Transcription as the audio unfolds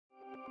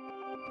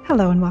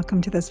Hello and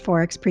welcome to this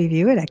Forex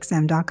Preview at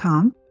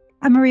xm.com.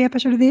 I'm Maria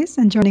Pachardis,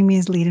 and joining me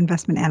is lead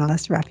investment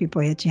analyst Rafi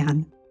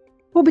Boyadjian.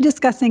 We'll be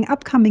discussing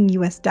upcoming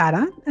U.S.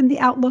 data and the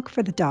outlook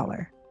for the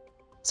dollar.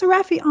 So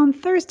Rafi, on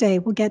Thursday,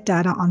 we'll get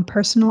data on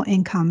personal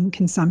income,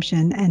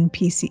 consumption, and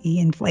PCE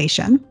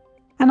inflation.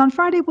 And on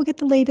Friday, we'll get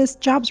the latest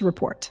jobs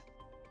report.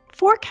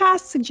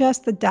 Forecasts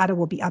suggest the data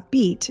will be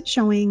upbeat,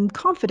 showing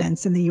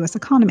confidence in the U.S.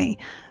 economy.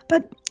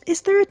 But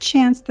is there a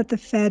chance that the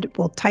Fed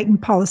will tighten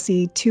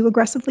policy too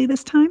aggressively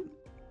this time?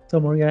 So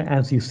Maria,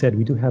 as you said,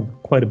 we do have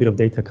quite a bit of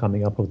data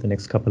coming up over the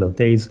next couple of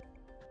days.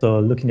 So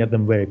looking at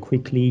them very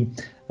quickly,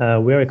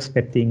 we're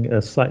expecting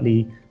a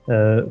slightly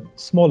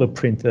smaller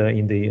print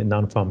in the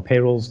Nonfarm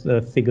payrolls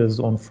figures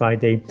on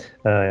Friday.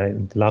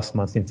 Last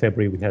month in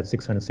February, we had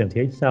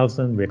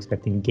 678,000. We're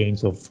expecting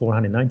gains of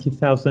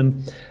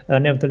 490,000.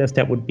 Nevertheless,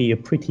 that would be a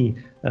pretty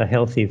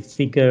healthy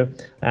figure,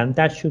 and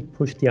that should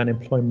push the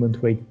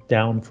unemployment rate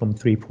down from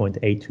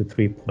 3.8 to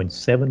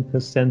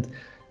 3.7%.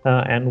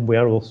 And we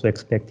are also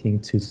expecting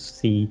to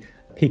see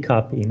pick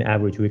up in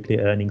average weekly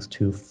earnings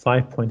to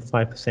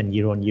 5.5%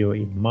 year on year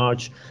in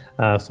March.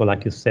 So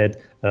like you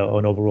said,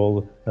 on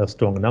overall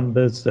strong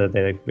numbers,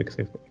 they're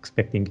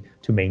expecting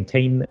to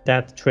maintain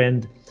that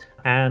trend.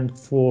 And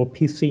for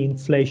PCE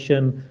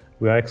inflation,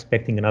 we are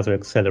expecting another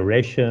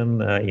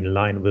acceleration in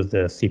line with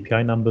the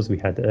CPI numbers we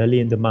had early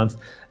in the month.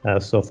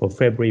 So for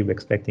February, we're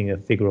expecting a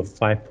figure of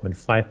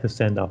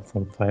 5.5%, up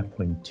from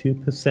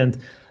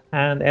 5.2%.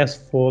 And as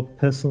for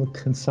personal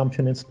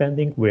consumption and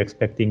spending, we're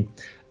expecting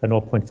a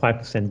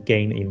 0.5%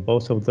 gain in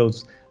both of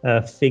those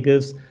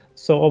figures.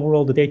 So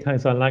overall, the data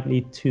is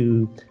unlikely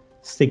to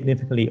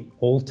significantly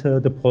alter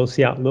the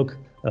policy outlook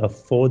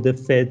for the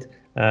Fed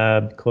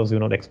because we're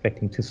not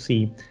expecting to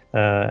see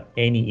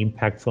any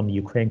impact from the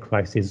Ukraine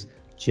crisis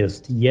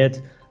just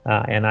yet.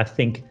 And I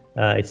think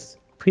it's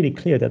pretty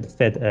clear that the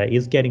Fed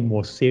is getting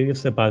more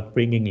serious about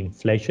bringing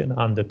inflation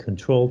under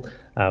control.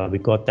 We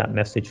got that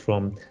message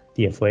from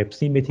the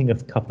FOMC meeting a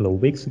couple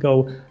of weeks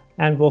ago,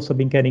 and we've also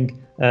been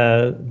getting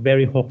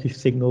very hawkish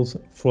signals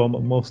from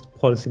most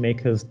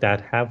policymakers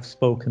that have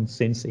spoken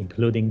since,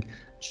 including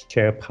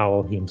Chair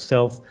Powell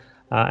himself.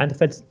 And the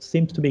Fed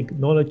seems to be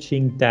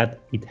acknowledging that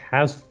it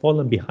has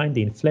fallen behind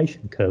the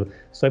inflation curve.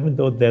 So even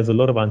though there's a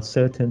lot of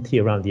uncertainty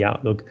around the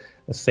outlook,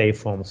 say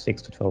from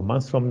 6 to 12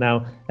 months from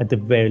now, at the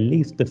very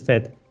least, the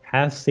Fed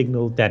has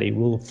signaled that it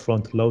will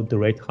front load the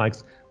rate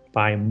hikes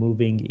by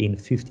moving in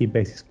 50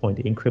 basis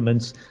point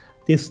increments.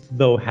 This,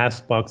 though, has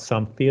sparked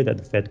some fear that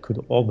the Fed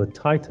could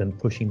over-tighten,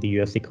 pushing the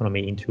U.S.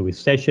 economy into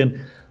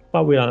recession,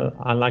 but we are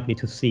unlikely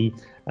to see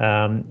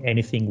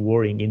anything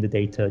worrying in the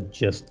data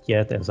just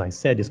yet. As I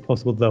said, it's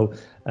possible, though,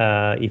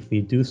 if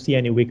we do see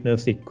any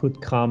weakness, it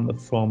could come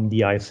from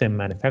the ISM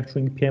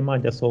manufacturing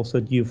PMI that's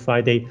also due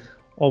Friday.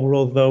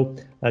 Overall, though,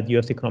 the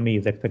U.S. economy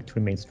is expected to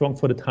remain strong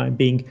for the time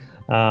being,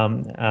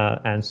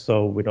 and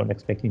so we're not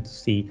expecting to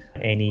see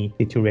any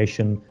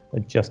deterioration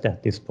just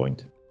at this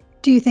point.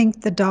 Do you think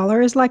the dollar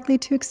is likely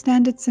to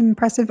extend its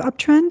impressive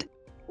uptrend?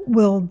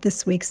 Will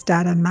this week's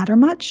data matter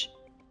much?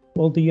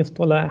 Well, the US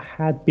dollar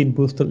had been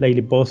boosted lately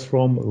both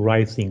from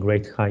rising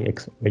rate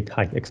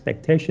hike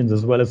expectations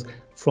as well as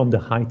from the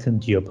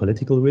heightened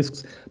geopolitical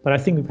risks. But I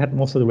think we've had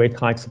most of the rate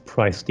hikes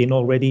priced in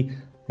already.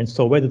 And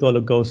so where the dollar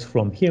goes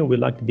from here will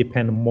likely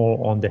depend more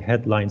on the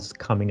headlines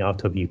coming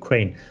out of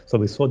Ukraine. So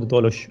we saw the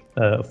dollar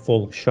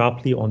fall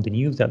sharply on the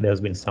news that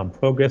there's been some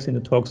progress in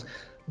the talks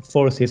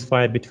for a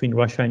ceasefire between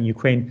Russia and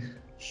Ukraine.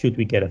 Should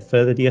we get a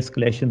further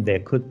de-escalation, there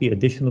could be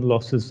additional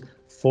losses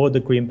for the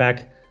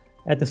greenback.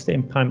 At the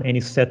same time,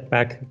 any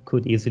setback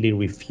could easily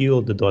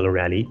refuel the dollar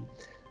rally.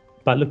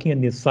 But looking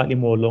at this slightly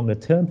more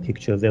longer-term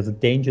picture, there's a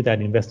danger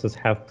that investors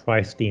have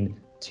priced in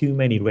too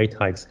many rate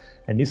hikes.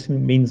 And this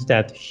means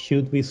that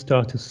should we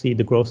start to see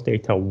the growth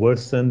data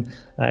worsen,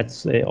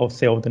 say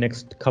over the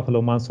next couple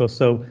of months or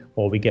so,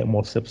 or we get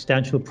more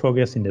substantial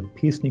progress in the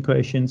peace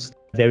negotiations,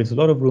 there is a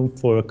lot of room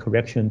for a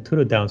correction to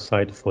the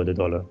downside for the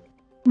dollar.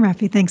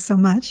 Rafi, thanks so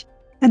much.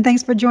 And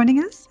thanks for joining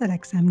us at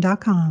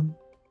xm.com.